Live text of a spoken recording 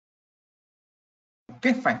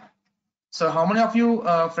Okay, fine. So how many of you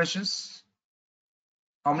freshers?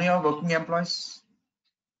 How many are working employees?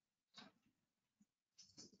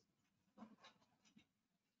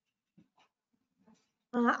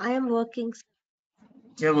 I am working.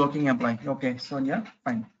 You're working employee. Okay, so yeah,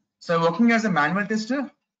 fine. So working as a manual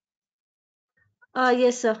tester?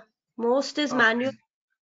 Yes, sir. Most is manual.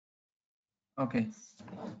 Okay.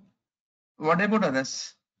 What about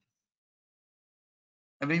others?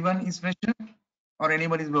 Everyone is fresher or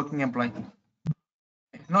anybody is working employee?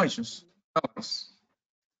 No issues. No worries.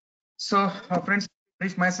 So friends,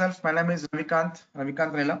 brief myself. My name is Ravi Kanth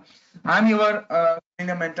Lella. I'm your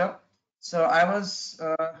senior mentor. So I was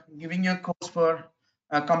giving you a course for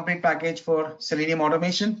a complete package for Selenium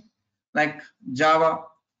automation, like Java,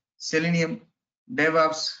 Selenium,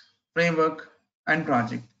 DevOps, framework, and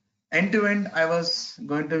project. End to end, I was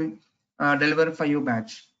going to deliver for you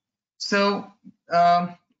batch. So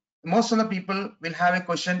most of the people will have a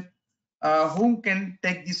question, who can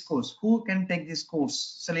take this course? Who can take this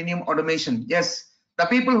course? Selenium automation. Yes, the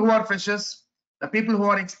people who are freshers, the people who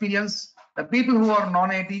are experienced, the people who are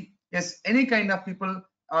non-IT. Yes, any kind of people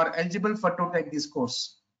are eligible for to take this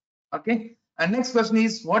course. Okay. And next question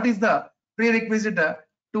is, what is the prerequisite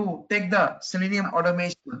to take the Selenium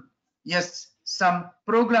automation? Yes, some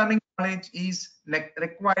programming knowledge is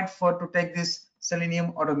required for to take this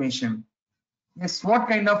Selenium automation. Yes, what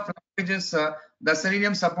kind of languages the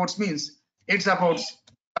Selenium supports means it supports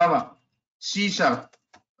Java, C Sharp,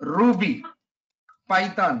 Ruby,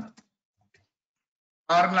 Python,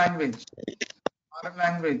 R language,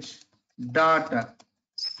 Dart,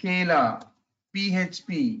 Scala,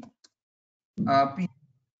 PHP,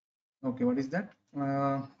 okay, what is that?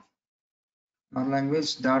 R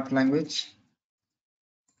language, Dart language,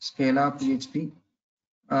 Scala, PHP,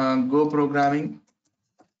 Go programming,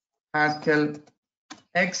 Haskell,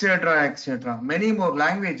 etc., etc. Many more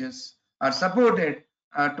languages are supported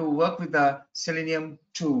to work with the Selenium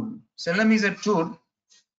tool. Selenium is a tool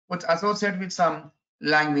which associated with some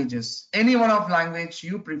languages. Any one of language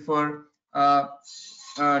you prefer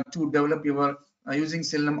to develop your using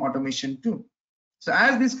Selenium automation tool. So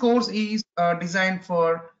as this course is designed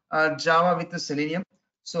for Java with the Selenium,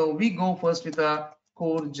 so we go first with the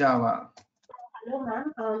core Java. Hello,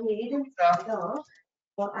 ma'am.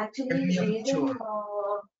 Actually, Selenium tool.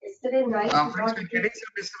 yesterday night. Friends, we're getting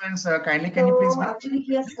some disturbance. Kindly, can you please? Actually,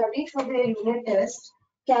 he has studied for the unit test.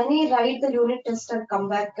 Can he write the unit test and come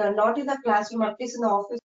back? Not in the classroom, at least in the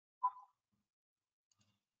office.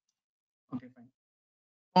 Okay, fine.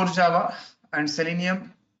 Core Java and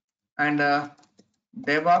Selenium and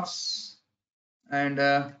DevOps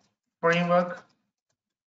and framework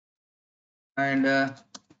and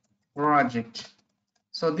project.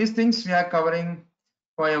 So these things we are covering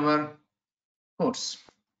for our course.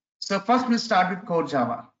 So first we'll start with core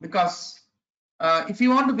Java, because if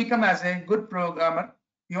you want to become as a good programmer,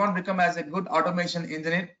 you want to become as a good automation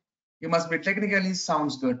engineer, you must be technically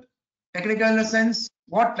sounds good. Technical in the sense,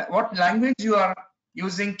 what language you are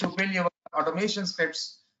using to build your automation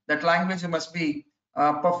scripts, that language you must be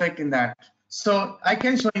perfect in that. So I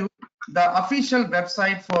can show you the official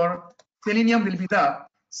website for Selenium will be the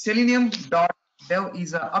selenium.dev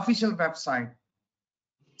is an official website.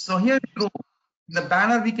 So here we go. In the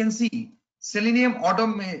banner we can see Selenium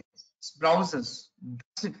automates browsers.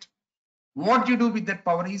 That's it. What you do with that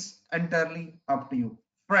power is entirely up to you.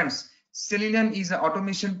 Friends, Selenium is an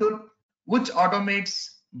automation tool which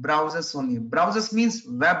automates browsers only. Browsers means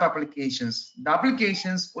web applications. The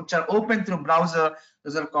applications which are open through browser,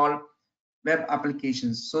 those are called web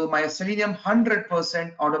applications. So my Selenium 100%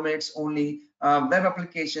 automates only web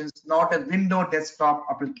applications, not a window desktop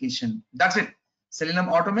application. That's it. Selenium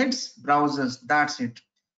automates browsers. That's it.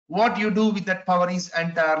 What you do with that power is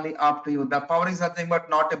entirely up to you. The power is nothing but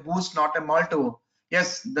not a boost, not a multiple.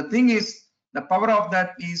 Yes, the thing is, the power of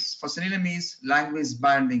that is for Selenium is language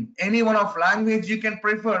binding. Any one of language you can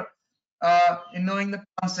prefer in knowing the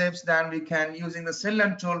concepts, then we can using the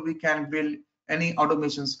Selenium tool we can build any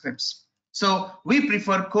automation scripts. So we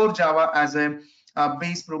prefer core Java as a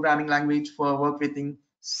base programming language for work with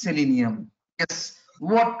Selenium. Yes,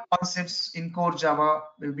 what concepts in core Java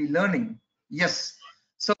will be learning? Yes,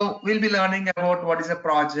 so we'll be learning about what is a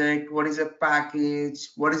project, what is a package,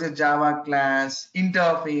 what is a Java class,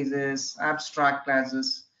 interfaces, abstract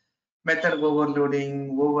classes, method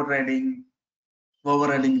overloading, overriding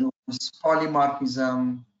rules,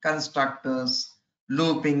 polymorphism, constructors,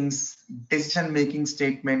 loopings, decision-making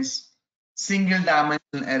statements,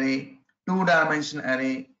 single-dimensional array, two-dimensional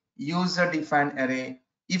array, user-defined array,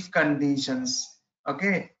 if conditions,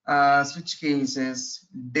 okay, switch cases,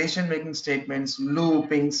 decision-making statements,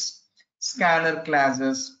 loopings, scanner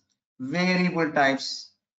classes, variable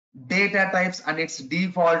types, data types and its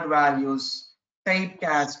default values,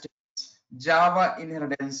 typecast, Java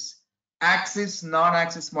inheritance, access,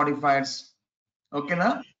 non-access modifiers. Okay,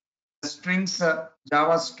 na? Strings,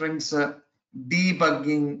 Java strings,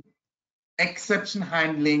 debugging, exception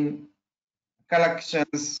handling,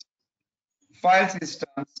 collections, file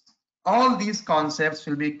systems. All these concepts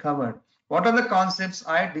will be covered. What are the concepts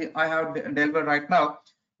I have delivered right now?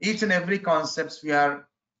 Each and every concepts we are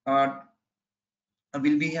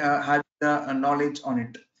will be having the knowledge on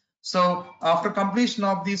it. So after completion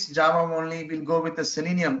of this Java only, we'll go with the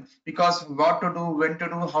Selenium, because what to do, when to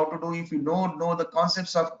do, how to do. If you don't know the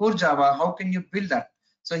concepts of core Java, how can you build that?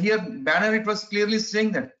 So here banner, it was clearly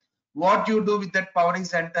saying that what you do with that power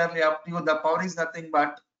is entirely up to you. The power is nothing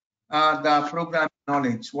but the program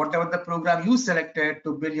knowledge. Whatever the program you selected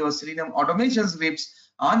to build your Selenium automation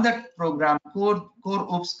scripts on that program, core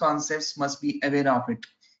OOPS concepts must be aware of it.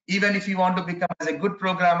 Even if you want to become as a good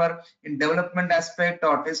programmer in development aspect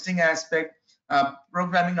or testing aspect,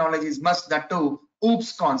 programming knowledge is must. That too,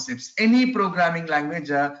 OOPS concepts. Any programming language,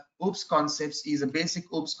 OOPS concepts is a basic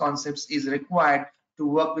OOPS concepts is required to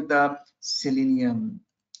work with the Selenium.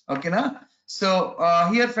 Okay, now. So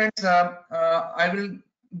here, friends, I will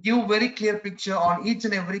give very clear picture on each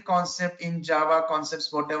and every concept in Java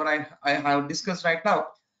concepts, whatever I have discussed right now.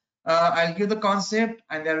 I'll give the concept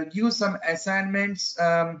and I'll give some assignments,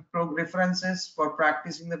 references for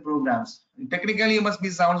practicing the programs. Technically, you must be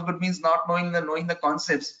sounds good means not knowing the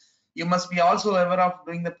concepts. You must be also aware of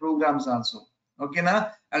doing the programs also. Okay,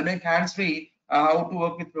 now I'll make hands free how to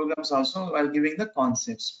work with programs also while giving the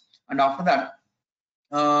concepts. And after that,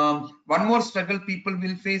 one more struggle people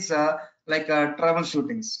will face, like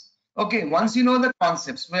troubleshootings. Okay, once you know the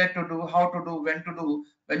concepts, where to do, how to do, when to do,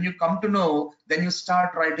 when you come to know, then you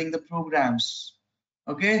start writing the programs.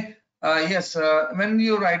 Okay, yes, when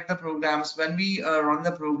you write the programs, when we run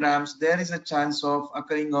the programs, there is a chance of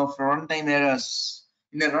occurring of runtime errors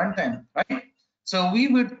in a runtime, right? So we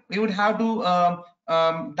would have to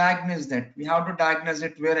diagnose that. We have to diagnose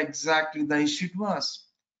it where exactly the issue was.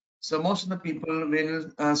 So most of the people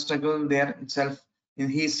will struggle there itself.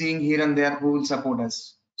 He's seeing here and there who will support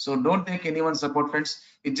us. So don't take anyone's support, friends.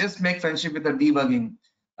 It just make friendship with the debugging.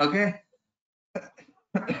 Okay.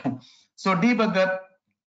 So debugger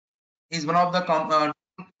is one of the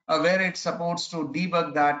where it's supposed to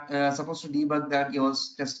debug that your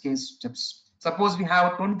test case steps. Suppose we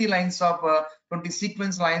have 20 lines of 20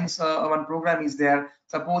 sequence lines, one program is there.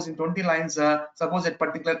 Suppose in 20 lines, suppose at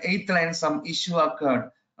particular 8th line some issue occurred.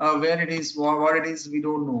 Where it is, what it is, we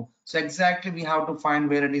don't know. So exactly we have to find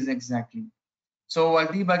where it is exactly. So while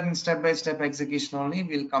debugging step-by-step execution only,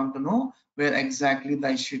 we'll come to know where exactly the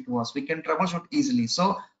issue was. We can troubleshoot easily.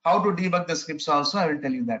 So how to debug the scripts also, I will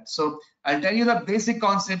tell you that. So I'll tell you the basic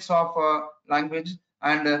concepts of language,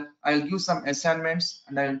 and I'll give some assignments,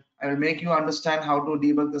 and I will make you understand how to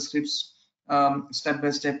debug the scripts step by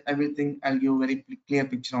step. Everything I'll give very clear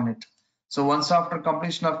picture on it. So once after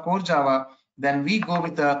completion of core Java, then we go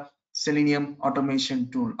with the Selenium automation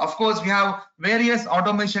tool. Of course, we have various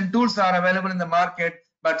automation tools are available in the market,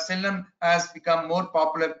 but Selenium has become more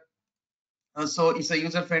popular. So it's a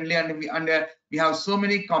user friendly, and we have so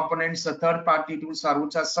many components. Third party tools are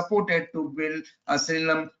which are supported to build a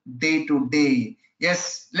Selenium day to day.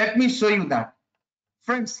 Yes, let me show you that.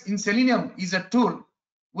 Friends, in Selenium is a tool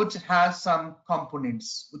which has some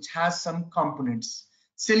components.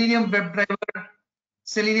 Selenium WebDriver,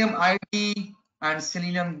 Selenium IDE, and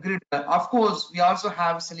Selenium Grid. Of course, we also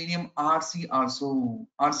have Selenium RC also.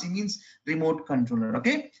 RC means remote controller.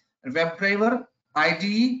 Okay, WebDriver,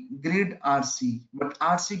 IDE, Grid, RC. But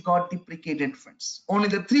RC got deprecated, friends. Only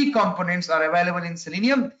the 3 components are available in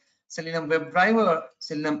Selenium: Selenium WebDriver,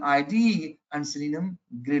 Selenium IDE, and Selenium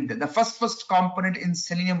Grid. The first component in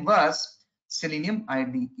Selenium was Selenium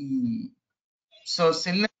IDE. So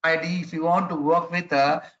Selenium IDE, if you want to work with,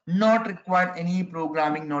 not require any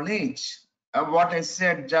programming knowledge. What I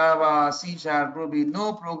said, Java, C#, Ruby,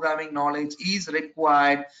 no programming knowledge is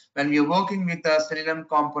required when we are working with the Selenium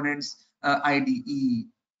components IDE.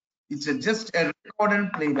 It's just a record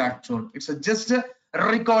and playback tool. Just a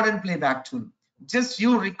record and playback tool. Just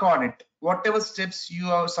you record it. Whatever steps you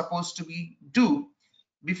are supposed to do,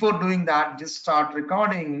 before doing that, just start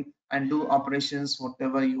recording and do operations,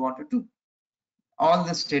 whatever you want to do. All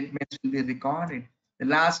the statements will be recorded.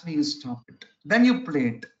 Lastly, you stop it. Then you play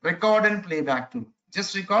it. Record and playback tool.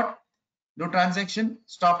 Just record, do transaction,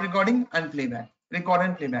 stop recording and playback. Record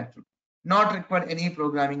and playback tool. Not require any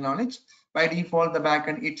programming knowledge. By default, the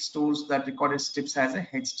backend it stores that recorded steps as a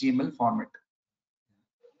HTML format.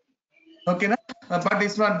 Okay, na? But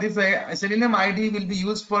this one, this Selenium ID will be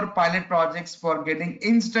used for pilot projects for getting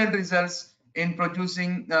instant results in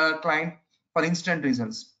producing client for instant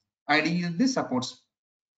results. ID will be supports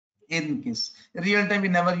in case real time we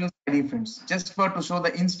never use ID, friends, just for to show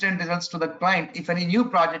the instant results to the client if any new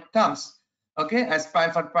project comes. Okay, as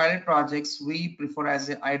for pilot projects we prefer as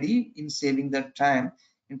a ID in saving the time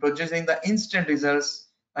in producing the instant results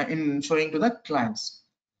in showing to the clients.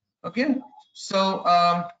 Okay, so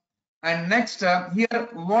and next here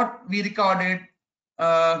what we recorded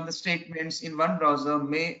the statements in one browser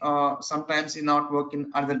may sometimes not work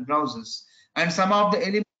in other browsers, and some of the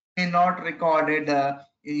elements may not recorded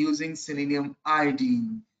using Selenium ID.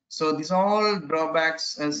 So these all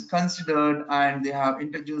drawbacks as considered, and they have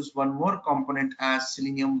introduced one more component as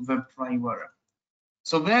Selenium WebDriver.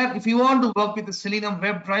 So where if you want to work with the Selenium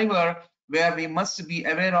WebDriver, where we must be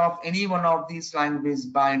aware of any one of these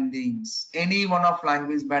language bindings, any one of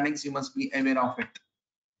language bindings, you must be aware of it.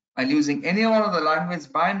 By using any one of the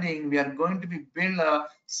language binding, we are going to be build a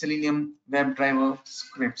Selenium WebDriver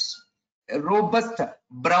scripts. A robust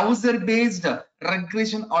browser-based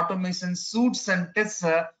regression automation suites and tests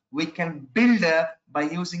we can build by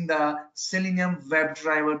using the Selenium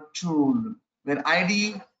WebDriver tool, where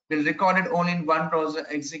ID will record it only in one browser,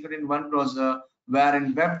 execute in one browser, where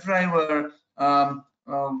in WebDriver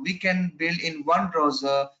we can build in one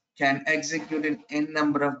browser, can execute in n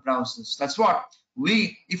number of browsers. That's what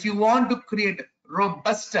we, if you want to create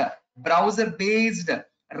robust browser-based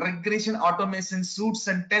regression automation suites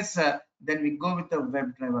and tests, then we go with the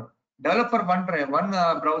WebDriver. Develop for one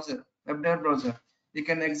browser, WebDriver browser. You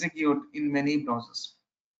can execute in many browsers.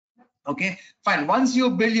 Okay, fine. Once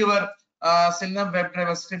you build your Selenium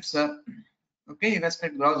WebDriver scripts, okay,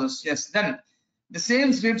 respect browsers, yes, then the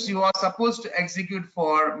same scripts you are supposed to execute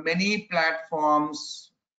for many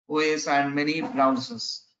platforms, OS, and many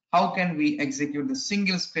browsers. How can we execute the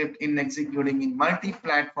single script in executing in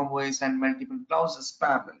multi-platform OS and multiple browsers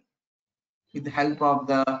parallel with the help of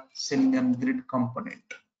the Selenium grid component?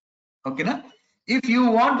 Okay, na? If you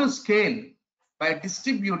want to scale by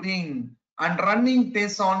distributing and running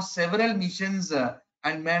tests on several missions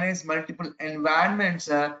and manage multiple environments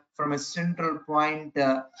from a central point,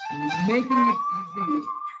 making it easy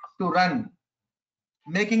to run,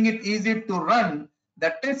 making it easy to run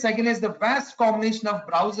the tests against the vast combination of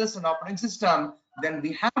browsers and operating system, then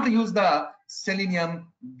we have to use the Selenium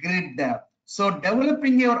grid. So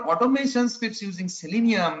developing your automation scripts using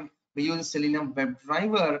Selenium, we use Selenium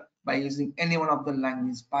WebDriver by using any one of the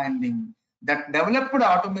language binding. That developed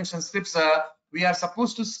automation scripts we are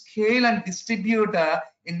supposed to scale and distribute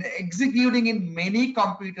in executing in many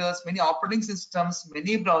computers, many operating systems,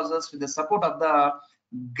 many browsers with the support of the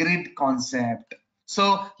grid concept.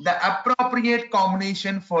 So the appropriate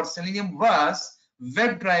combination for Selenium was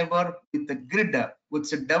WebDriver with the grid,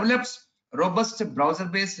 which develops robust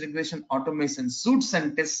browser-based regression automation suites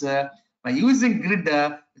and tests by using grid.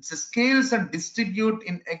 It scales and distribute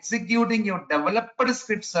in executing your developed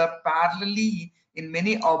scripts parallelly in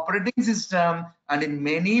many operating system and in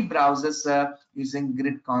many browsers using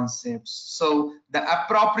grid concepts. So the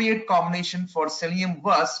appropriate combination for Selenium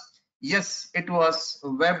was, yes, it was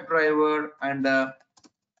WebDriver and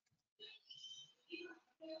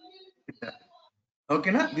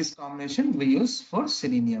okay, na? This combination we use for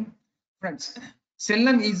Selenium. Friends,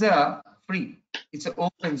 Selenium is a free, it's an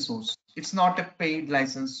open source. It's not a paid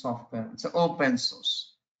license software. It's an open source.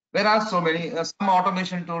 There are so many, some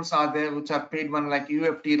automation tools are there which are paid one, like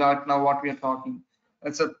UFT right now, what we are talking.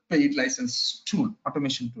 It's a paid license tool,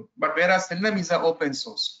 automation tool. But whereas Selenium is an open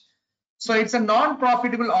source. So it's a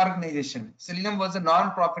non-profitable organization. Selenium was a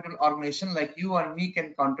non-profitable organization, like you and me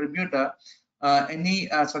can contribute any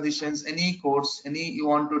suggestions, any course, any you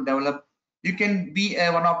want to develop. You can be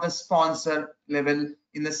one of the sponsor level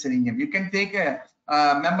in the Selenium. You can take a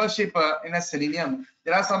membership in a Selenium.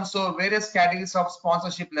 There are some so various categories of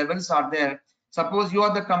sponsorship levels are there. Suppose you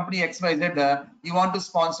are the company XYZ, you want to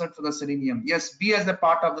sponsor for the Selenium. Yes, be as a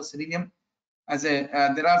part of the Selenium. As a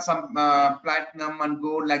there are some platinum and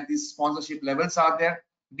gold, like these sponsorship levels are there.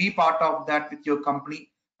 Be part of that with your company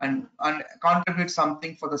and contribute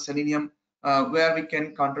something for the Selenium, where we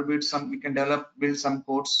can contribute some, we can develop, build some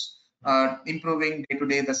codes improving day to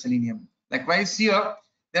day the Selenium. Likewise here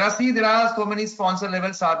there are so many sponsor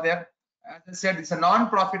levels are there. As I said, it's a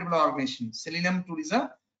non-profitable organization. Selenium tool is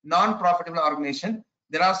a non-profitable organization.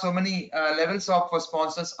 There are so many levels of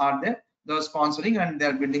sponsors are there. They are sponsoring and they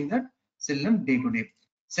are building that Selenium day to day.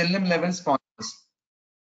 Selenium level sponsors,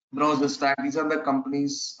 browser stack, these are the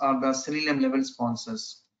companies or the Selenium level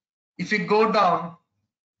sponsors. If you go down,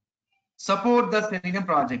 support the Selenium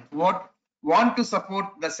project. What Want to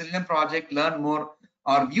support the Selenium project, learn more,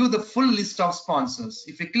 or view the full list of sponsors.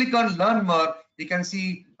 If you click on learn more, you can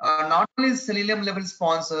see not only Selenium level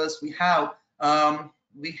sponsors, we have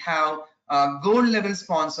gold level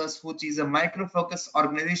sponsors, which is a micro focus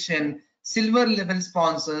organization, silver level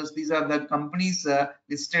sponsors, these are the companies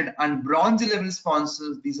listed, and bronze level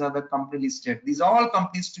sponsors, these are the company listed. These are all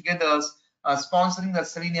companies together sponsoring the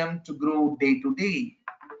Selenium to grow day to day.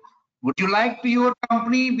 Would you like to your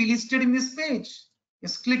company be listed in this page?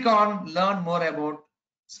 Just click on learn more about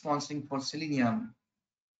sponsoring for Selenium.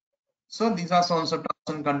 So these are some terms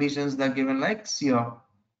and conditions that are given like here.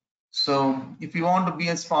 So if you want to be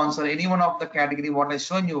a sponsor, any one of the category what I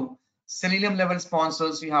shown you, Selenium level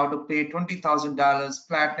sponsors, you have to pay $20,000,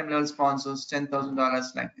 platinum level sponsors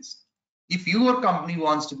 $10,000 like this. If your company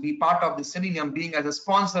wants to be part of the Selenium, being as a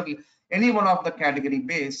sponsor, any one of the category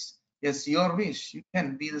base, yes, your wish, you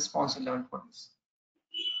can be the sponsor level for this.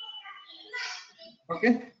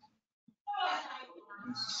 Okay.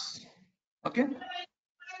 Okay.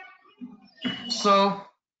 So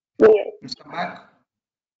let's come back.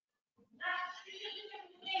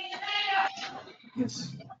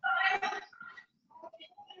 Yes.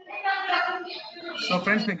 So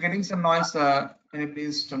friends, we're getting some noise. Can you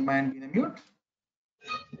please don't mind being mute?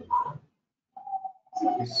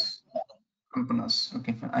 Yes.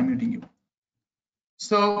 Okay, I'm muting you.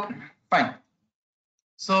 So fine.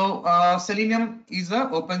 So Selenium is a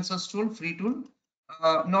open source tool, free tool,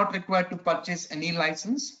 not required to purchase any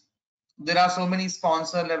license. There are so many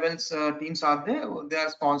sponsor levels teams are there. They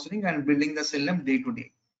are sponsoring and building the Selenium day to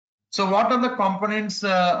day. So what are the components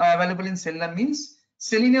available in Selenium means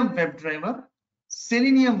Selenium WebDriver,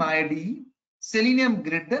 Selenium IDE, Selenium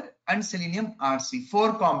Grid, and Selenium RC.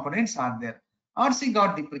 4 components are there. RC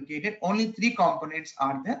got deprecated. Only 3 components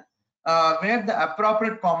are there. Where the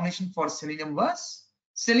appropriate combination for Selenium was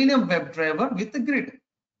Selenium WebDriver with the Grid.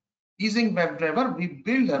 Using WebDriver, we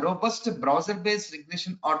build a robust browser-based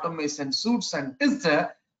regression automation suites and tests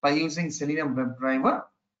by using Selenium WebDriver.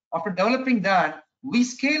 After developing that, we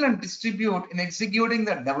scale and distribute in executing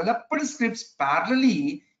the developed scripts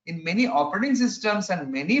parallelly in many operating systems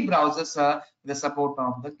and many browsers with the support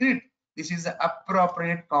of the Grid. This is the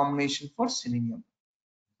appropriate combination for Selenium.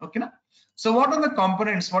 Okay, now. So what are the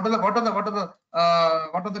components? What are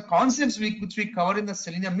the concepts which we cover in the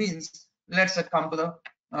Selenium means? Let's come to the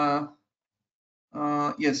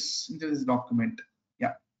yes, into this document.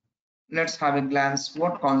 Yeah, let's have a glance.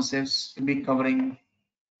 What concepts we'll be covering?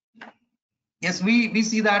 Yes, we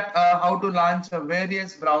see that how to launch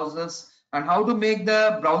various browsers and how to make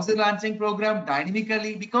the browser launching program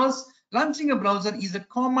dynamically, because launching a browser is a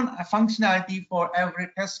common functionality for every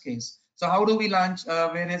test case. So how do we launch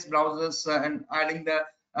various browsers and adding the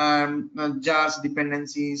jars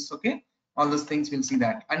dependencies? Okay, all those things we'll see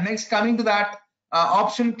that. And next, coming to that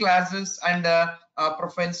option classes and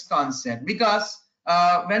profiles concept, because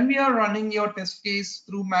when we are running your test case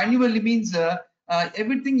through manually means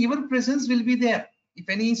everything, your presence will be there. If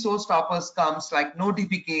any showstoppers comes like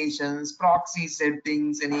notifications, proxy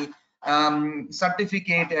settings, any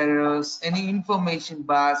certificate errors, any information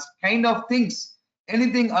bars, kind of things,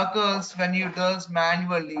 anything occurs when you does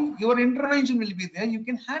manually, your intervention will be there. You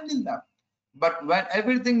can handle that. But when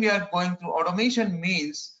everything we are going through automation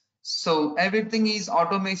means, so everything is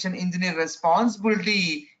automation engineer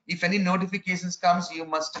responsibility. If any notifications comes, you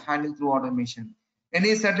must handle through automation.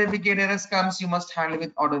 Any certificate errors comes, you must handle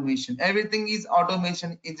with automation. Everything is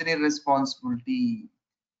automation engineer responsibility.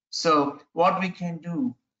 So what we can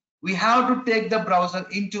do, we have to take the browser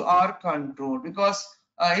into our control, because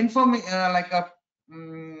what is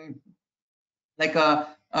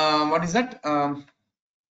that?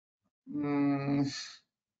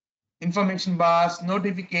 Information bars,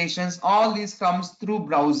 notifications, all these comes through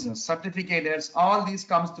browsers. Certificates, all these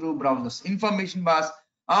comes through browsers. Information bars,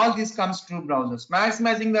 all this comes through browsers.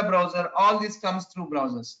 Maximizing the browser, all this comes through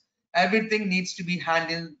browsers. Everything needs to be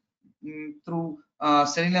handled through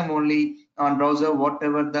Selenium only on browser,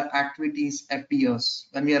 whatever the activities appears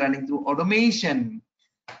when we are running through automation.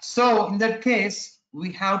 So in that case,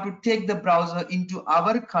 we have to take the browser into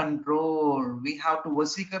our control. We have to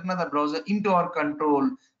vasikarna the browser into our control.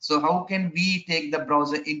 So how can we take the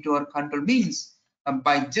browser into our control means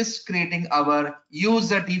by just creating our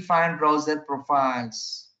user-defined browser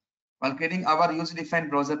profiles. While creating our user-defined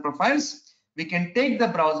browser profiles, we can take the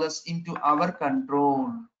browsers into our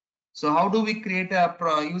control. So how do we create a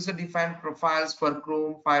user-defined profiles for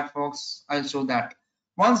Chrome, Firefox? I'll show that.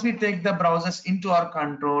 Once we take the browsers into our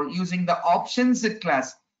control using the options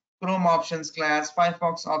class, Chrome options class,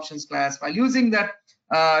 Firefox options class, while using that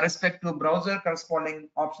respective browser corresponding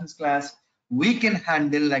options class, we can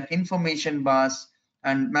handle like information bars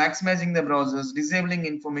and maximizing the browsers, disabling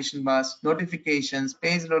information bars, notifications,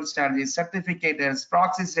 page load strategies, certificators,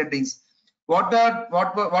 proxy settings.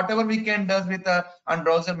 Whatever we can do with on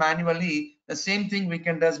browser manually, the same thing we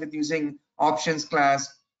can do with using options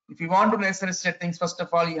class. If you want to necessary settings, first of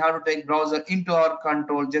all, you have to take browser into our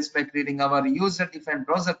control just by creating our user-defined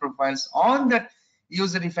browser profiles. On that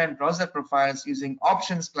user-defined browser profiles using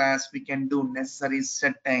options class, we can do necessary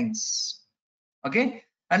settings. Okay,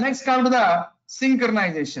 and next come to the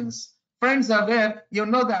synchronizations. Friends are where you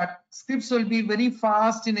know that scripts will be very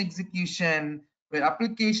fast in execution, where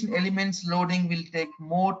application elements loading will take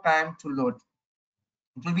more time to load.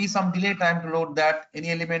 It will be some delay time to load that any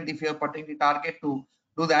element. If you are putting the target to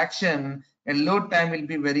do the action, and load time will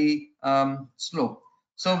be very slow.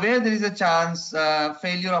 So where there is a chance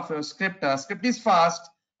failure of your script, script is fast,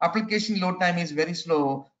 application load time is very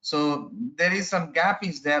slow, so there is some gap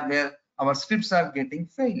is there where our scripts are getting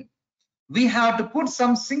failed. We have to put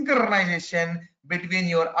some synchronization between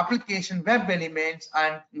your application web elements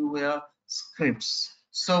and your scripts.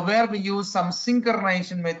 So where we use some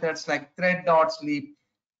synchronization methods like thread.sleep,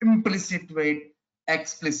 implicit wait,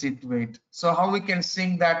 explicit wait. So how we can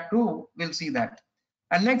sync that too, we'll see that.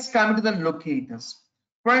 And next come to the locators.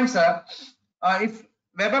 Friends, if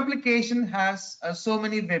web application has so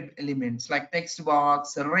many web elements like text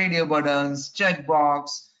box, radio buttons,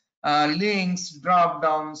 checkbox, links, drop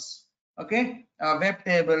downs, okay, web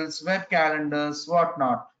tables, web calendars,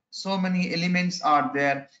 whatnot. So many elements are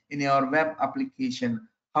there in your web application.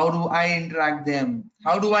 How do I interact them?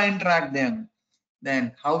 How do I interact them?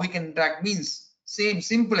 Then how we can interact means same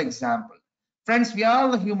simple example. Friends, we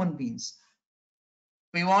are the human beings.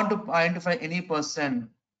 We want to identify any person.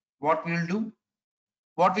 What we'll do?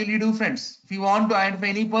 What will you do, friends? If you want to identify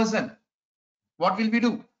any person, what will we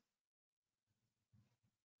do?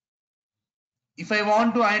 If I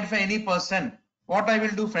want to identify any person, what I will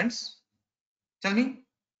do, friends? Tell me.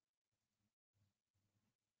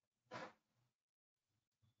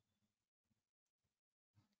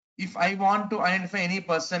 If I want to identify any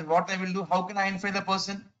person, what I will do? How can I identify the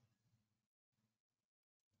person?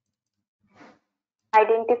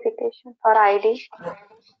 Identification or ID.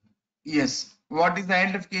 Yes. What is the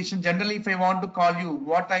identification? Generally, if I want to call you,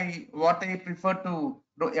 what I prefer to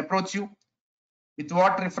approach you? With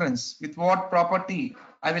what reference? With what property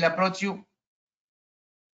I will approach you?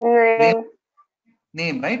 Name.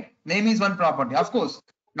 Name, right? Name is one property. Of course,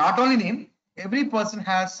 not only name, every person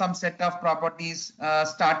has some set of properties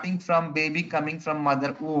starting from baby coming from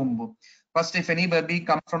mother womb. First, if any baby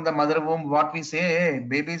comes from the mother womb, what we say, hey,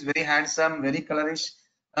 baby is very handsome, very colorish,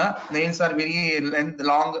 nails are very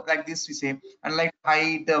long, like this we say, and like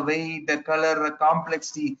height, weight, the color,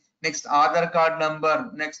 complexity. Next, Aadhaar card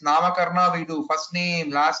number. Next, Namakarna we do, first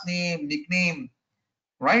name, last name, nickname,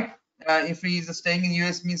 right? If he is staying in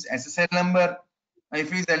US means SSL number.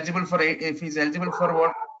 If he is eligible for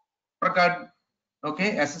what card,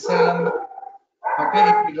 okay, SSL number. Okay,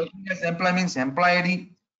 if he looking as employee means employee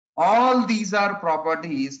ID. All these are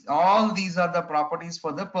properties. All these are the properties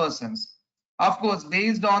for the persons. Of course,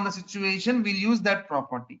 based on the situation, we'll use that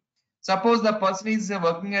property. Suppose the person is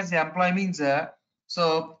working as an employee means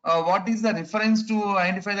what is the reference to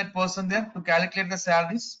identify that person there to calculate the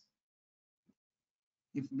salaries?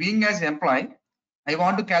 If being as employee, I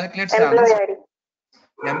want to calculate salaries. Employee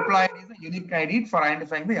ID. Employee is a unique ID for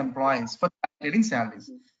identifying the employees for calculating salaries.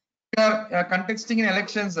 We are contexting in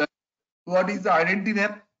elections. What is the identity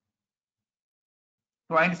there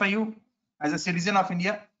to identify you as a citizen of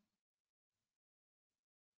India?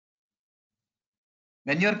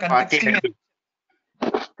 When you are contexting,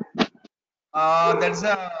 that's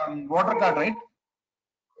a voter card, right?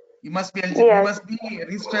 You must be eligible. Yes. You must be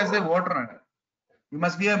registered as a voter. You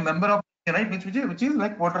must be a member of, right? Which is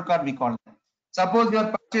like voter card we call it. Suppose you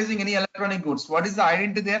are purchasing any electronic goods. What is the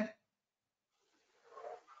identity there?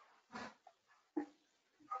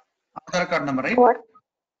 Aadhaar card number, right? What?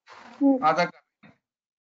 Aadhaar card.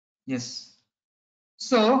 Yes.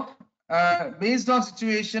 So based on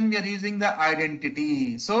situation, we are using the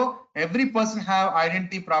identity. So every person have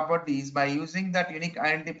identity properties. By using that unique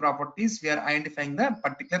identity properties, we are identifying the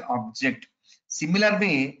particular object. Similar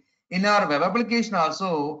way, in our web application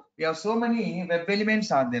also, we have so many web elements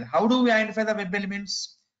are there. How do we identify the web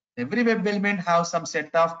elements? Every web element have some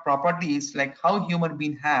set of properties like how human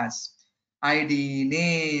being has. ID,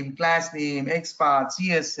 name, class name, XPath,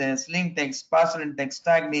 CSS, link text, password text,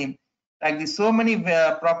 tag name, like this. So many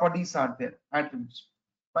properties are there, attributes.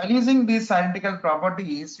 By using these identical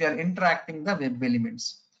properties, we are interacting the web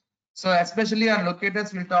elements. So especially on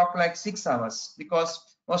locators, we'll talk like 6 hours because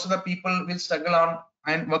most of the people will struggle on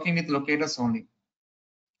and working with locators only.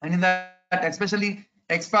 And in that, especially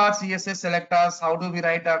XPath, CSS, selectors, how do we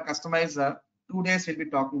write our customizer? 2 days we'll be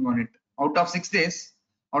talking on it. Out of 6 days,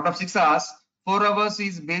 out of 6 hours, 4 hours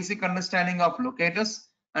is basic understanding of locators,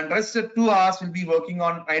 and rest of 2 hours will be working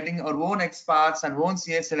on writing our own XPaths and own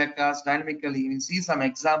CSS selectors dynamically. We'll see some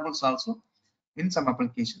examples also in some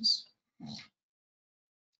applications.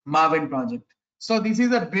 Marvin project. So this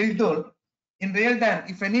is a build tool. In real time,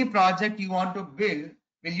 if any project you want to build,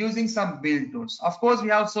 we're using some build tools. Of course, we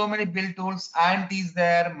have so many build tools. Ant is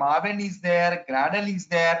there, Marvin is there, Gradle is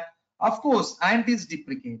there. Of course, Ant is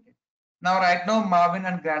deprecated. Now, right now, Marvin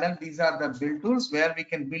and Gradle, these are the build tools where we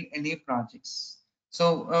can build any projects.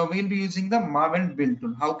 So we'll be using the Marvin build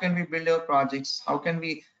tool. How can we build our projects? How can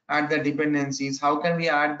we add the dependencies? How can we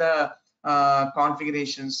add the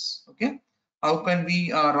configurations? Okay. How can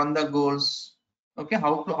we run the goals? Okay,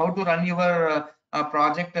 how to run your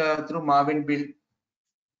project through Marvin build?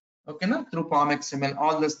 Okay, now through POM XML,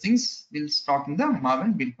 all those things we'll start in the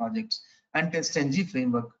Marvin build projects and TestNG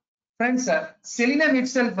framework. Friends, Selenium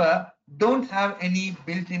itself don't have any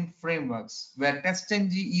built-in frameworks, where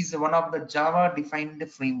TestNG is one of the Java defined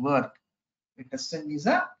framework. TestNG is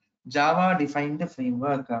a Java defined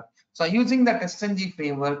framework. So using the TestNG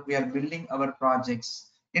framework, we are building our projects.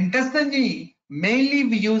 In TestNG, mainly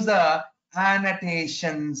we use the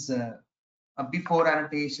annotations, before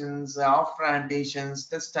annotations, after annotations,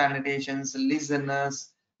 test annotations,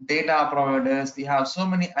 listeners, data providers. We have so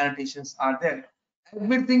many annotations are there.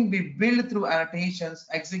 Everything we build through annotations,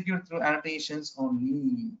 execute through annotations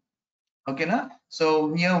only. Okay, na?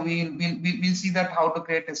 So here we'll see that how to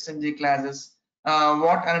create TestNG classes,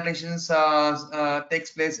 what annotations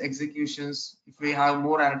takes place, executions. If we have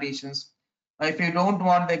more annotations, if you don't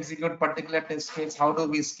want to execute particular test case, how do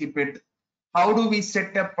we skip it? How do we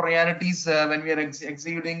set up priorities when we are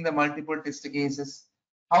executing the multiple test cases?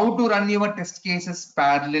 How to run your test cases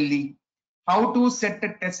parallelly? How to set the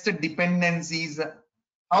test dependencies?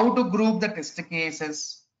 How to group the test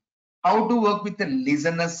cases? How to work with the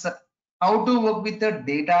listeners? How to work with the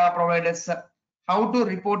data providers? How to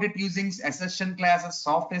report it using assertion classes,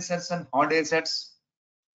 soft assets and hard assets?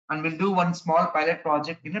 And we'll do one small pilot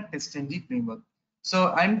project in a TestNG framework.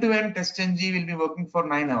 So end-to-end TestNG will be working for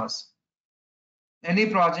 9 hours. Any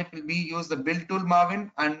project will be use the build tool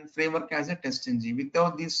Marvin and framework as a TestNG.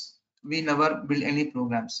 Without this, we never build any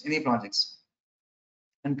programs, any projects.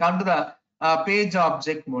 And come to the page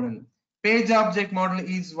object model. Page object model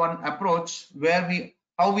is one approach where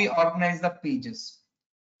how we organize the pages.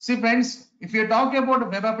 See friends, if you talk about a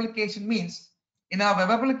web application, means in our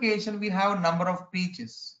web application we have a number of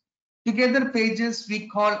pages. Together pages we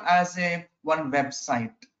call as a one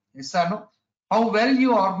website. Yes or no? How well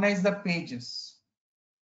you organize the pages.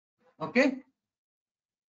 Okay.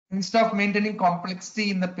 Instead of maintaining complexity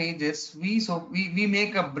in the pages, we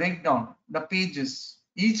make a breakdown the pages.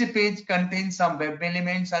 Each page contains some web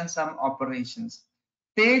elements and some operations.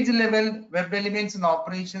 Page level web elements and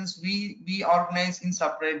operations we organize in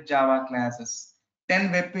separate Java classes.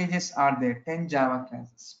 10 web pages are there, 10 Java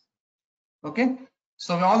classes. Okay,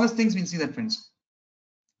 so all these things we'll see that, friends.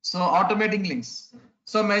 So automating links.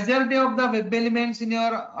 So majority of the web elements in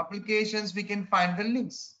your applications we can find the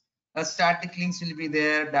links. Static links will be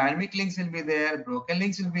there, dynamic links will be there, broken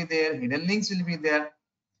links will be there, hidden links will be there.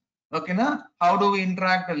 Okay, now how do we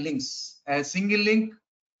interact the links? A single link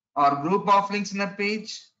or group of links in a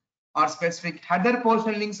page or specific header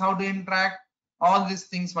portion links, how to interact? All these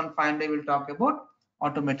things one fine day will talk about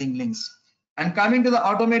automating links. And coming to the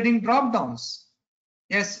automating drop downs.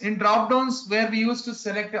 Yes, in drop downs where we used to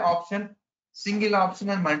select an option, single option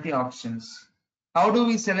and multi options. How do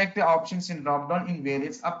we select the options in drop down? In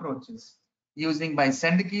various approaches, using by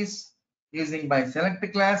send keys, using by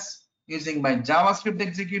select class, using by JavaScript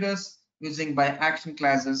executors, using by action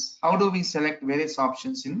classes. How do we select various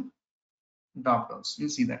options in drop downs? You'll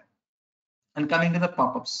see that. And coming to the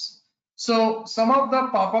pop-ups. So some of the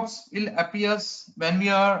pop-ups will appear when we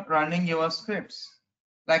are running your scripts,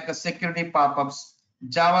 like a security pop-ups,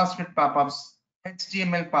 JavaScript pop-ups,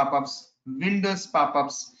 HTML pop-ups, Windows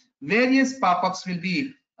pop-ups. Various pop-ups will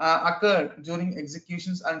be occur during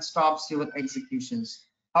executions and stops your executions.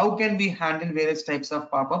 How can we handle various types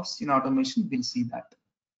of pop-ups in automation? We'll see that.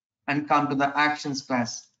 And come to the actions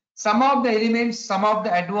class. Some of the elements, some of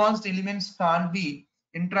the advanced elements can't be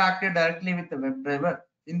interacted directly with the WebDriver.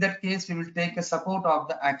 In that case, we will take a support of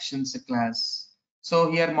the actions class.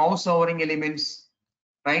 So here mouse hovering elements,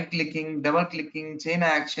 right clicking, double clicking, chain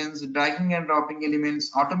actions, dragging and dropping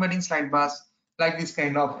elements, automating slide bars, like this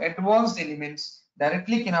kind of advanced elements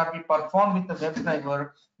directly cannot be performed with the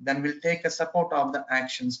WebDriver. Then we'll take a support of the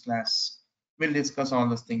actions class. We'll discuss all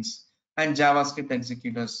those things. And JavaScript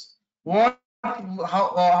executors.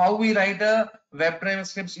 How we write a WebDriver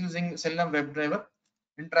scripts using Selenium WebDriver,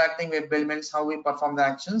 interacting web elements, how we perform the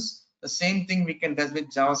actions. The same thing we can do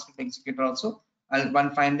with JavaScript executor also.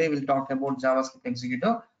 One fine day we'll talk about JavaScript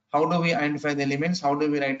executor. How do we identify the elements? How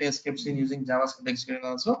do we write a scripts in using JavaScript executor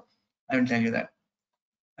also? I will tell you that.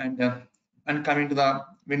 And coming to the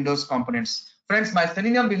Windows components. Friends, my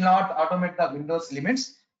Selenium will not automate the Windows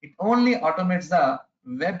elements. It only automates the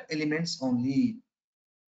web elements only.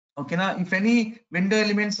 Okay, now if any window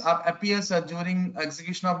elements appears during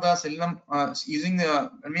execution of the Selenium using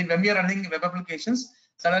the, when we are running web applications,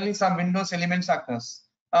 suddenly some Windows elements occurs.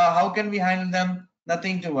 How can we handle them?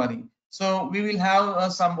 Nothing to worry. So we will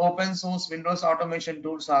have some open source Windows automation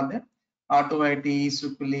tools are there. AutoIT,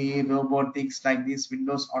 Supli, Robotics, like these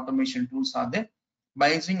Windows automation tools are there.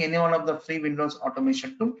 By using any one of the free Windows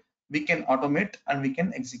automation tool, we can automate and we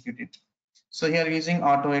can execute it. So here using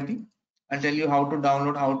AutoIT, I'll tell you how to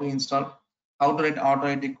download, how to install, how to write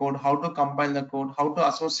AutoIT code, how to compile the code, how to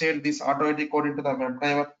associate this AutoIT code into the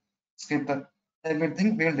WebDriver script.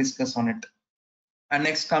 Everything we will discuss on it. And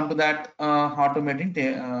next come to that automating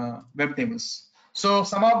web tables. So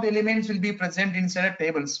some of the elements will be present inside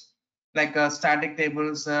tables, like static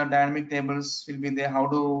tables, dynamic tables will be there. How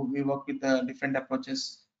do we work with different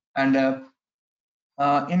approaches? And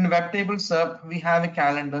in web tables, we have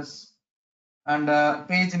calendars, and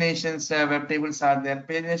paginations web tables are there.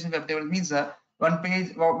 Pagination web table means one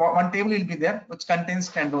table will be there which contains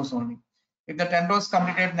 10 rows only. If the 10 rows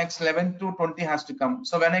completed, next 11 to 20 has to come.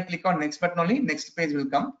 So when I click on next button only, next page will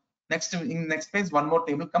come. In next page, one more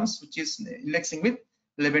table comes which is indexing with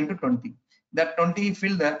 11 to 20. That 20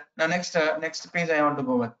 fill the next page I want to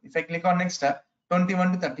go with. If I click on next,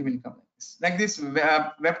 21 to 30 will come like this.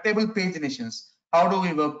 Web table paginations. How do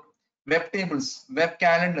we work? Web tables, web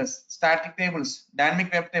calendars, static tables,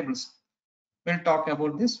 dynamic web tables. We'll talk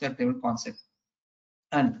about this web table concept.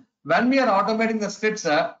 And when we are automating the scripts,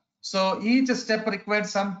 so each step requires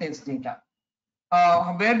some test data.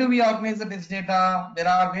 Where do we organize the test data? There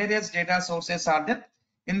are various data sources are there.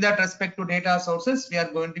 In that respect to data sources, we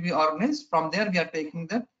are going to be organized. From there, we are taking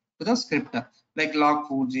that to the script, like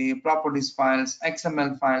log4j, properties files,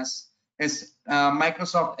 XML files,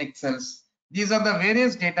 Microsoft Excels. These are the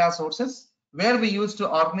various data sources where we use to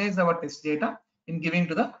organize our test data in giving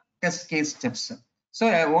to the test case steps. So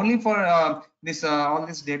only for this all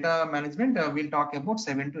this data management, we'll talk about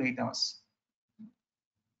 7 to 8 hours.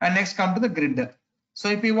 And next come to the grid. So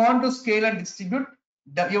if you want to scale and distribute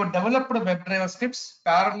your developed WebDriver scripts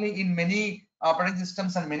parallelly in many operating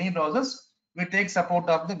systems and many browsers, we take support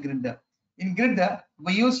of the grid. In grid,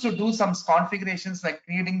 we used to do some configurations like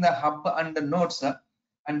creating the hub and the nodes,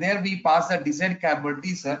 and there we pass the desired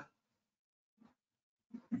capabilities.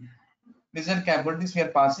 Desired capabilities we are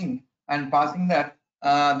passing, and passing that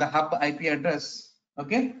the hub IP address.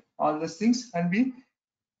 Okay, all these things, and we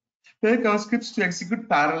take our scripts to execute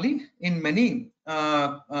parallelly in many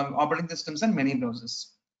operating systems and many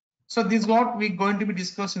browsers. So this is what we're going to be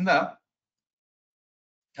discussed in the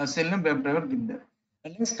Selenium WebDriver builder.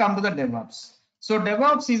 And let's come to the DevOps. So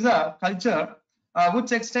DevOps is a culture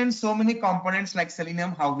which extends so many components like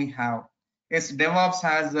Selenium, how we have. Yes, DevOps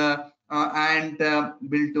has Ant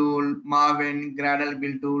build tool, Maven, Gradle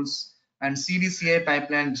build tools, and CDCA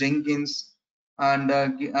pipeline, Jenkins, and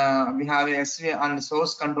we have a SVN and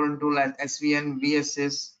source control tool like SVN,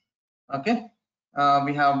 VSS. Okay,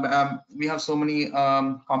 we have so many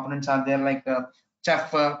components are there like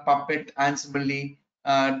Chef, Puppet, Ansible,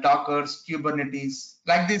 Dockers, Kubernetes,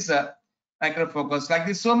 like this, Micro Focus, like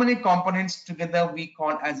this. So many components together we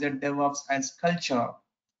call as a DevOps as culture,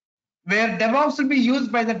 where DevOps will be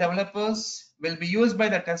used by the developers, will be used by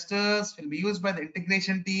the testers, will be used by the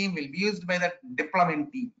integration team, will be used by the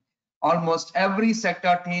deployment team. Almost every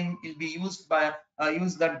sector team will be used by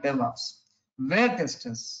use that DevOps. Where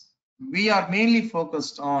testers, we are mainly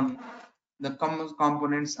focused on the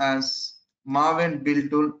components as Maven build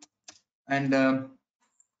tool and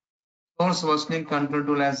source versioning control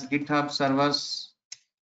tool as GitHub servers,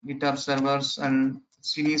 and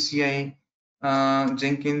CDCI,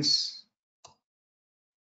 Jenkins.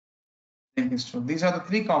 These are the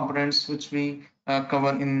three components which we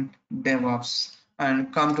cover in DevOps.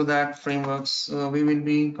 And come to that frameworks, we will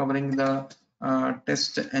be covering the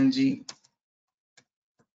test ng,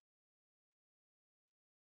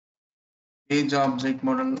 page object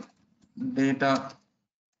model, data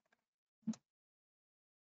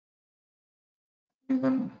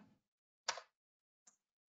even,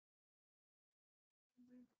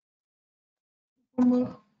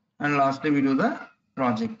 and lastly we do the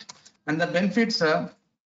project. And the benefits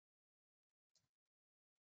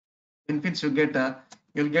benefits you get,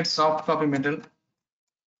 you'll get soft copy material,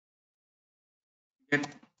 get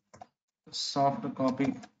soft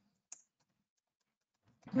copy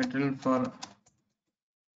material for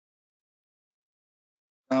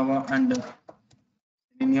Java and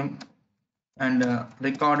Selenium, and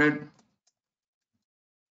recorded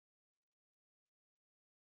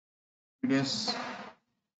videos,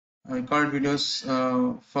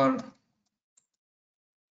 for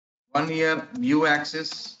 1 year view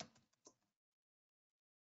access,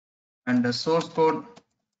 and the source code,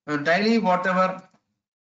 daily whatever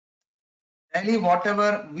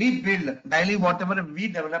we build, daily whatever we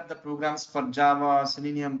develop the programs for Java,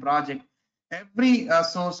 Selenium project, every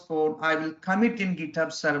source code I will commit in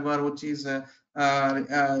GitHub server, which is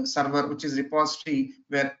repository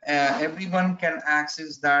where everyone can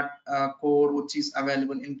access that code which is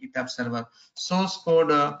available in GitHub server. Source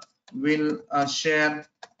code will share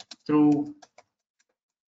through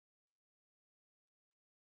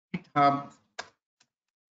GitHub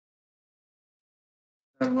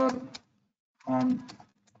server on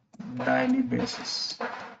daily basis.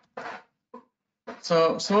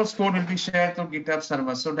 So source code will be shared through GitHub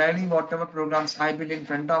server. So daily whatever programs I build in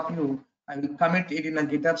front of you, I will commit it in a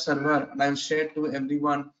GitHub server and I will share it to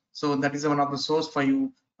everyone. So that is one of the source for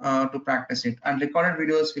you to practice it. And recorded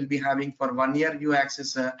videos will be having for 1 year view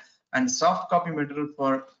access, and soft copy material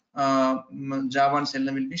for Java and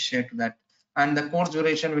Selenium will be shared to that. And the course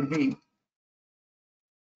duration will be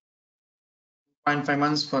 0.5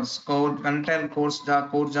 months for code content course,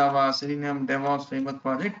 core Java, Selenium, DevOps framework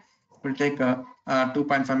project will take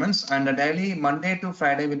 2.5 months, and daily Monday to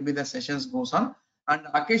Friday will be the sessions goes on, and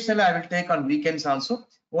occasionally I will take on weekends also,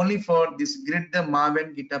 only for this grid, the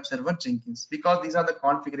Maven, GitHub server, Jenkins, because these are the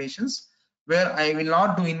configurations where I will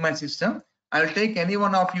not do in my system. I will take any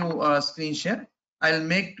one of you screen share. I will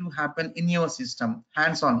make to happen in your system,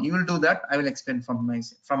 hands on. You will do that. I will explain from my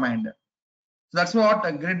end. So that's what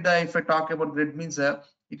a grid, if I talk about grid, means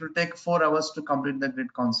it will take 4 hours to complete the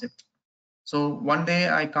grid concept. So one day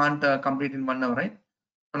I can't complete in 1 hour, right?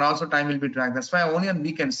 And also time will be dragged. That's why only on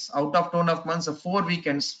weekends, out of 2.5 months, 4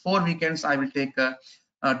 weekends I will take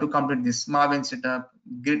to complete this Maven setup,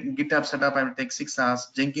 GitHub setup. I will take 6 hours.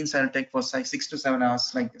 Jenkins I will take for 6 to 7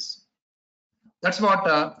 hours, like this. That's what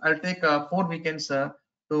I'll take 4 weekends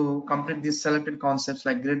to complete these selected concepts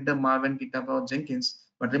like grid, Maven, GitHub, or Jenkins.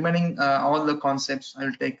 But remaining all the concepts I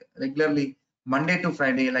will take regularly Monday to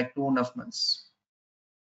Friday, like 2.5 months.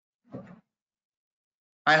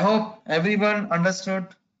 I hope everyone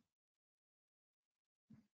understood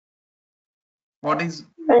what is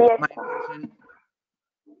Yes, my sir. intention,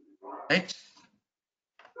 right?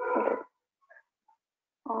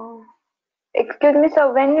 Excuse me,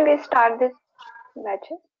 sir. When we start this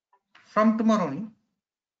batches? From tomorrow only.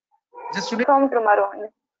 Just today? From tomorrow only.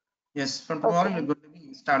 Yes, from tomorrow Okay. you're going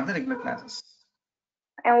to start the regular classes.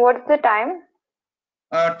 And what's the time?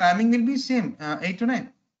 Timing will be same, 8 to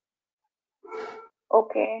 9.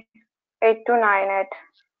 Okay. 8 to 9 at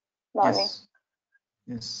morning.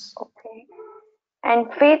 Yes. Okay.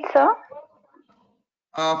 And fees, sir?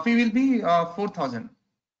 Fee will be 4,000.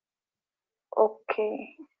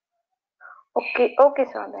 Okay. Okay,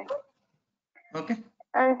 sir. Then. Okay.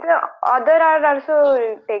 And sir, other are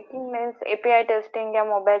also taking means API testing or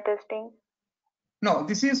mobile testing. No,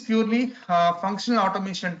 this is purely functional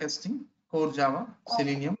automation testing, core Java,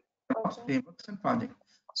 Selenium, frameworks, and project.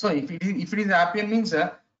 So if it is API means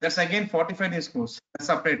that's again 45 days course. That's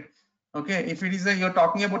separate. Okay. If it is you're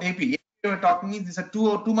talking about API, you're talking means it's a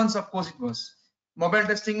 2 months of course it was. Mobile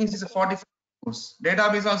testing is a 45 course.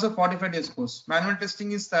 Database also 45 days course. Manual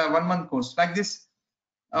testing is 1 month course. Like this.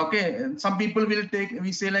 Okay. Some people will take,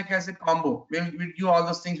 we say like as a combo. We'll do all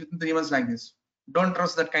those things within 3 months like this. Don't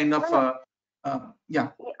trust that kind of.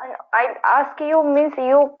 Yeah. I ask you means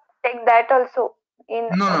you take that also in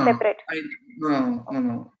No. separate.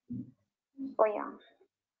 No. Oh yeah.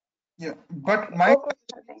 Yeah, but my Okay,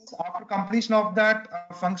 sir, then. after completion of that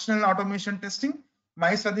functional automation testing,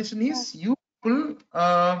 my suggestion is you will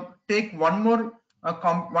take one more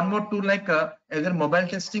tool like either mobile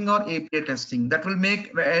testing or API testing. That will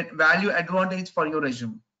make value advantage for your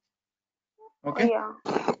resume. Okay. Yeah.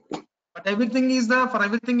 But everything is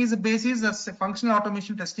the basis of functional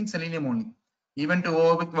automation testing Selenium only. Even to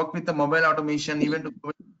work with the mobile automation, even to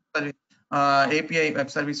work with API web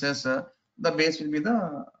services, the base will be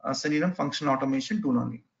the Selenium functional automation tool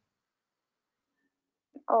only.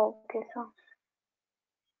 Okay, sir.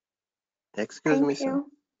 Excuse Thank me, sir.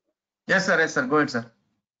 you. Yes, sir. Go ahead, sir.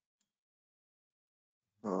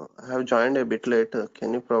 I have joined a bit late.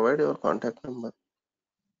 Can you provide your contact number?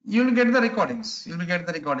 You will get the recordings.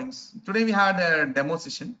 Today we had a demo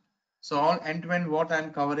session. So all end-to-end what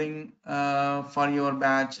I'm covering for your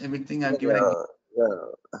batch, everything I've given. Yeah,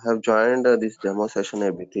 I have joined this demo session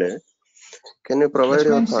a bit late. Can you provide That's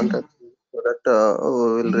your fine. See, contact so that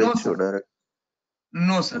we will no, reach you sir. direct?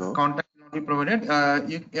 No, sir. No. Contact will not be provided.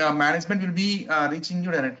 Management will be reaching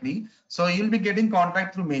you directly. So you'll be getting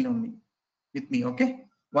contact through mail only with me. Okay.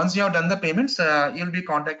 Once you have done the payments, you'll be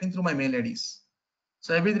contacting through my mail IDs.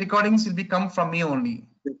 So every recordings will be come from me only.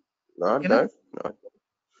 Not Okay, na? that. Not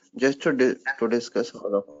just to discuss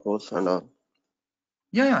all of course and all.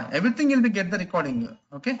 Yeah. Everything you'll be get the recording.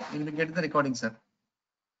 Okay. You'll be get the recording, sir.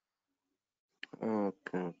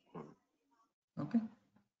 Okay. Okay.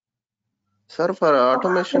 Sir, for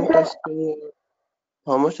automation testing,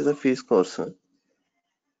 how much is the fees course?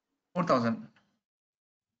 4,000.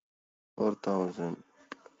 4,000.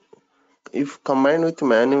 If combined with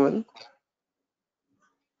manual,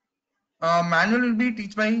 Manual will be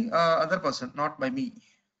teach by other person, not by me.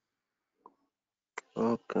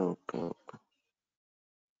 okay.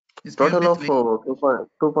 It's Total purely of three.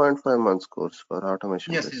 2.5 months course for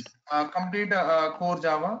automation Yes. test. Complete core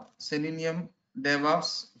Java, Selenium,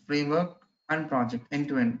 DevOps, framework, and project end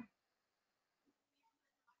to end.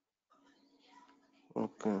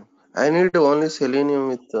 Okay. I need only Selenium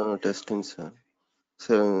with testing, sir. That's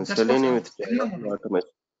what Selenium with Java Selenium and only. automation.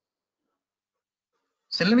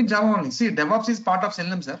 Selenium with Java only. See, DevOps is part of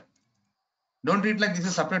Selenium, sir. Don't treat like this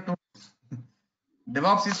is separate tool.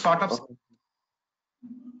 DevOps is part of. Oh,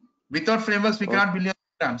 Without frameworks, we okay. cannot build your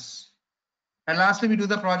programs. And lastly, we do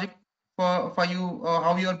the project for you.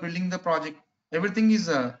 How you are building the project. Everything is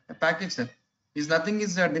a package, sir. Is nothing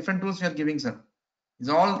is different tools we are giving, sir. It's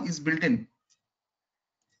all is built in.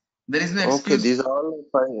 There is no Okay, excuse. these all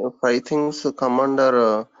five things come under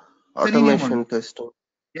Selenium only. automation testing.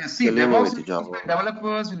 Yes, see, Selenium DevOps will with be used Java. by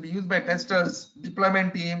developers, will be used by testers,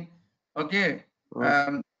 deployment team. Okay. Oh,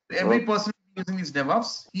 Um, every okay. person using is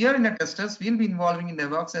DevOps. Here in the testers, we'll be involving in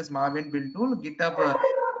DevOps as Marvin build tool, GitHub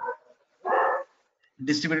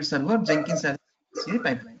distributed server, Jenkins as CI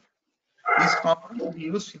pipeline. These components will be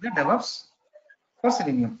used in the DevOps for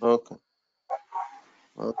Selenium. Okay.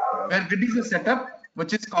 Where Git is a setup,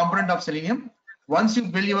 which is component of Selenium. Once you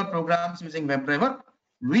build your programs using WebDriver,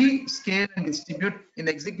 we scale and distribute in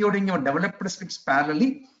executing your developed scripts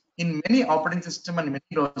parallelly in many operating system and many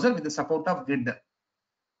browser with the support of Grid.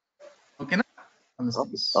 Okay, na? On these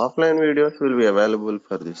things. Offline videos will be available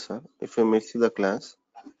for this, sir. If you miss the class,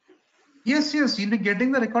 Yes, you'll be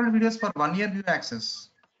getting the recorded videos for 1 year view access.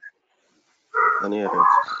 1 year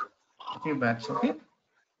access. Okay, batch. Okay.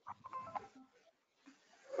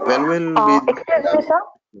 When will be Excuse me, sir.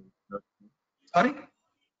 Sorry.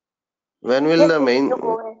 when will Yes, the yes, main you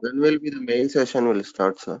go ahead. when will be the main session will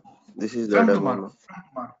start, sir? This is the From demo tomorrow. now. From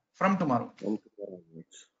tomorrow. From tomorrow. From tomorrow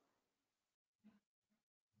onwards.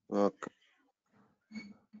 Okay.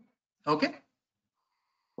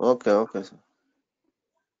 Okay. Okay, sir.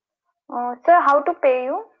 Sir, how to pay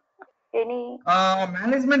you? Any?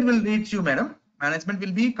 Management will reach you, madam. Management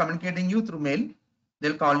will be communicating you through mail.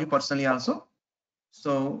 They'll call you personally also.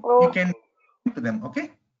 So you Okay. can to them.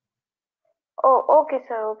 Okay. Oh, okay,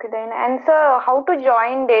 sir. Okay then. And sir, how to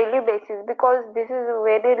join daily basis? Because this is a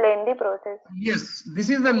very lengthy process. Yes, this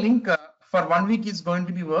is the link for 1 week is going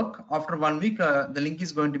to be work. After 1 week, the link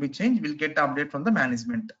is going to be changed. We'll get the update from the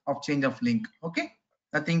management of change of link. Okay,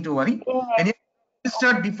 nothing to worry. In And next, you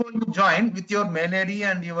register before you join with your mail ID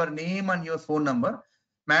and your name and your phone number.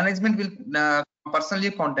 Management will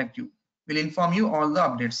personally contact you. Will inform you all the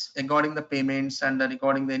updates regarding the payments and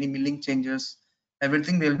regarding the any link changes.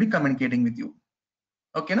 Everything they will be communicating with you.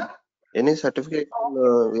 Okay, na? Any certification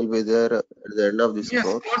will be there at the end of this Yes,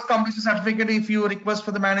 course. course completion certificate. If you request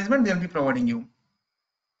for the management, they'll be providing you.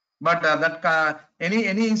 But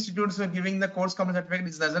any institutes are giving the course completion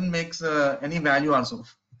certificate, it doesn't make any value also.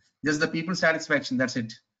 Just the people satisfaction. That's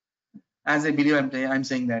it. As I believe, I'm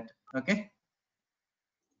saying that. Okay.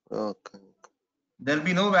 Okay. There'll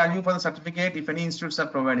be no value for the certificate if any institutes are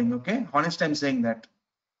providing. Okay. Honest, I'm saying that.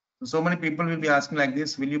 So many people will be asking like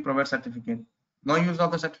this: will you provide certificate? No use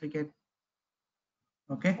of the certificate.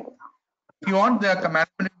 Okay. If you want, the management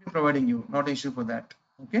will be providing you. Not issue for that.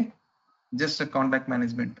 Okay. Just a contact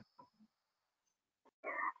management.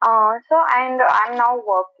 so and I'm now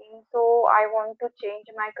working, so I want to change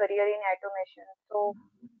my career in automation. So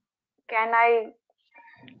can I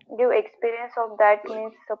give experience of that?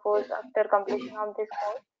 Means suppose after completion of this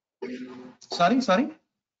course. Sorry.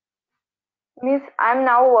 Means I'm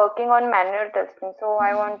now working on manual testing, so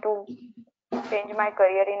I want to change my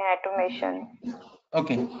career in automation.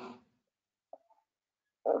 Okay.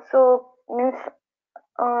 So means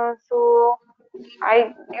so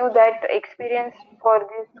I give that experience for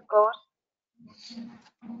this course?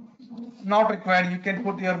 Not required. You can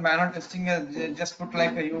put your manual testing. Just put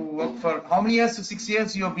like you work for how many years? 6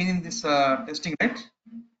 years you have been in this testing, right?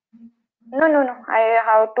 No, no, no. I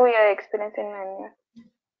have 2 year experience in manual.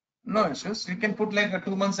 No issues. You can put like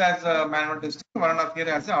 2 months as a manual testing, 1.5 year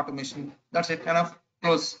as a automation. That's it. Kind of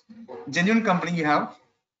close. Genuine company you have.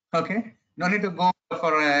 Okay. No need to go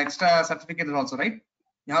for extra certificate also, right?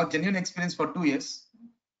 You have genuine experience for 2 years.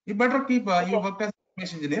 You better keep. You Okay. worked as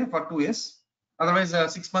automation engineer for 2 years. Otherwise,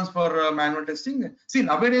 6 months for manual testing. See,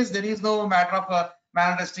 nowadays there is no matter of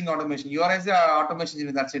manual testing automation. You are as a automation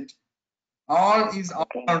engineer. That's it. All is all.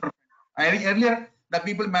 Okay. Earlier, the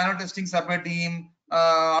people manual testing separate team,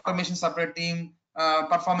 automation separate team,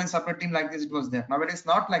 performance separate team, like this it was there. Nowadays,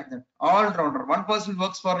 not like that. All rounder. One person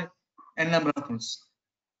works for n number of tools.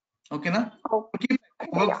 Okay, na? Okay.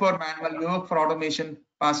 You work Yeah. for manual, you work for automation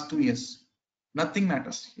past 2 years. Nothing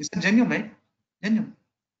matters. It's genuine, right? Genuine.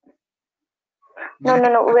 No, no,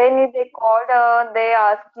 no. When they called, they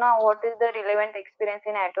asked now what is the relevant experience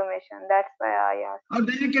in automation. That's why I asked.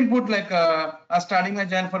 Then you can put like starting my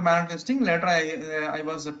join for manual testing. Later, I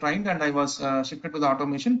was trained and I was shifted to the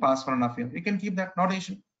automation. Past 1.5 years. You can keep that. Not an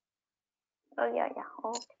issue. Oh yeah, yeah.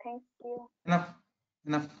 Okay, thank you.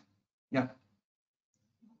 Enough. Yeah.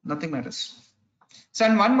 Nothing matters. So,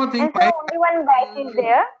 and one more thing. And so only one batch is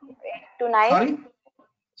there, 8 to 9.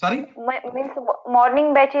 Sorry. Means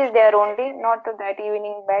morning batch is there only, not that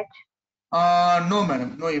evening batch. No,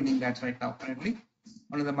 madam. No evening batch right now. Currently,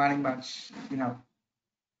 only the morning batch we have.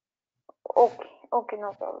 Okay, okay,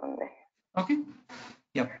 no problem then. Okay.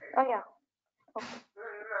 Yep. Oh yeah.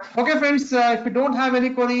 Okay, friends. If you don't have any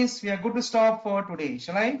queries, we are good to stop for today.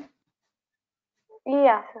 Shall I?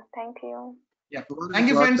 Yeah, sir. Thank you. Yeah. Tomorrow Thank at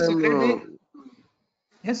you, what friends. time? Great day.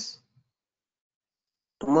 Yes.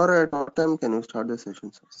 Tomorrow at what time can you start the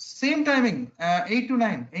session, sir? Same timing. 8 to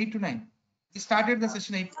 9. 8 to 9. We started the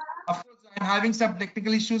session 8. Of course, I'm having some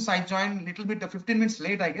technical issues. I joined a little bit 15 minutes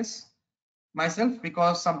late, I guess, myself,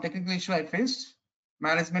 because some technical issue I faced.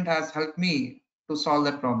 Management has helped me to solve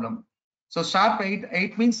that problem. So sharp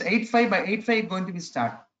 8 means 8:05. By 8:05 going to be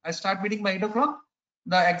start. I start meeting by 8 o'clock.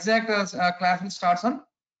 The exact class will start on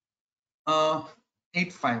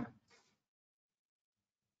 8:05.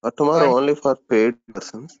 Tomorrow only for paid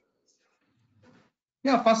persons.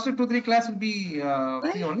 Yeah, first 2-3 class will be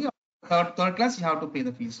free only. Third class you have to pay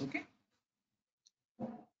the fees. Okay.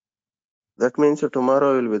 That means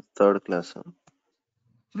tomorrow will be third class, sir.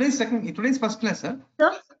 Today's first class, sir.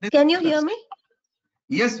 Sir, can you hear me?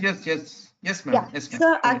 Yes, ma'am. Yes, Yeah. ma'am.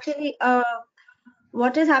 Sir, actually,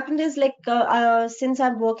 what has happened is like since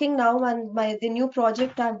I'm working now and the new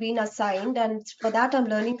project I've been assigned, and for that I'm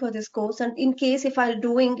learning for this course. And in case if I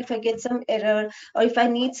get some error or if I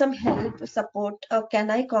need some help support, can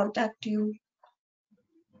I contact you?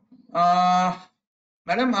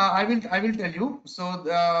 Madam, I will tell you. So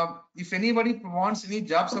if anybody wants any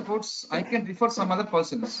job supports, I can refer some other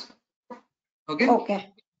persons. Okay.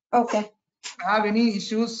 Okay. Okay. Have any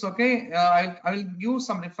issues? Okay. I will give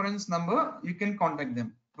some reference number. You can contact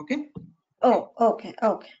them. Okay. Oh, okay.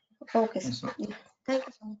 Okay. Okay, sir. Yes, sir. Yeah. Thank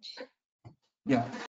you so much. Yeah.